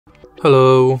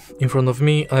Hello, in front of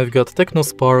me I've got TECNO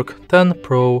Spark 10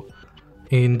 Pro.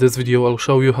 In this video I'll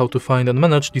show you how to find and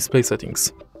manage display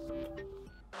settings.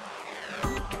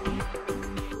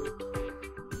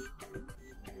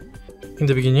 In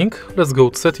the beginning, let's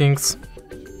go to settings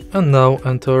and now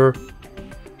enter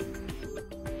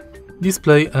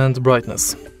display and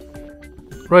brightness.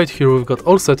 Right here we've got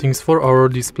all settings for our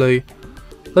display.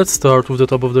 Let's start with the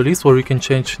top of the list where we can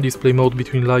change display mode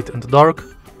between light and dark.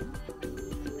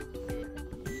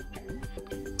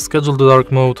 Schedule the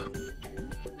dark mode,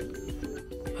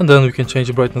 and then we can change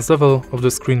the brightness level of the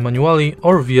screen manually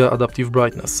or via adaptive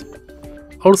brightness.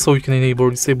 Also, we can enable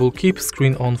or disable keep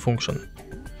screen on function.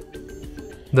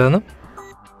 Then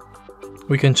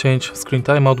we can change screen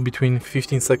timeout between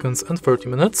 15 seconds and 30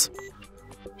 minutes,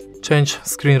 change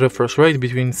screen refresh rate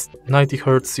between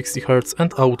 90Hz, 60Hz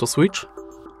and auto switch,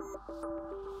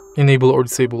 enable or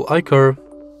disable eye care,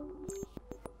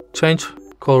 change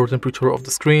color temperature of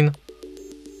the screen,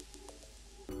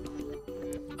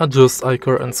 adjust eye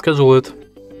care and schedule it,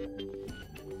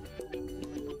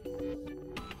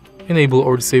 enable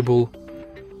or disable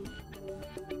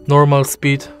normal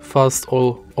speed, fast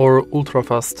or ultra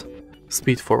fast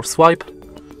speed for swipe,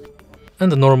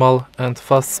 and normal and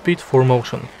fast speed for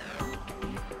motion.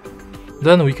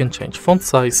 Then we can change font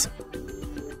size,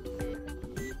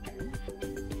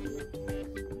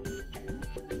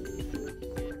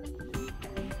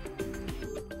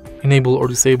 enable or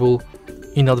disable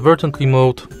inadvertently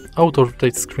mode, auto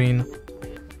rotate screen,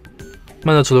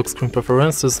 manage lock screen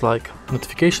preferences like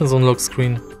notifications on lock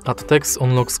screen, add text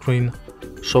on lock screen,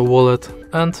 show wallet,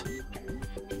 and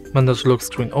manage lock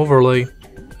screen overlay.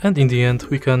 And in the end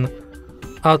we can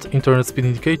add internet speed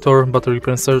indicator, battery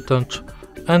percentage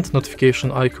and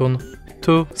notification icon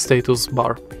to status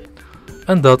bar.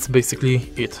 And that's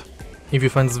basically it. If you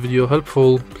find this video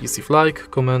helpful, please leave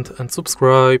like, comment and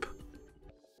subscribe.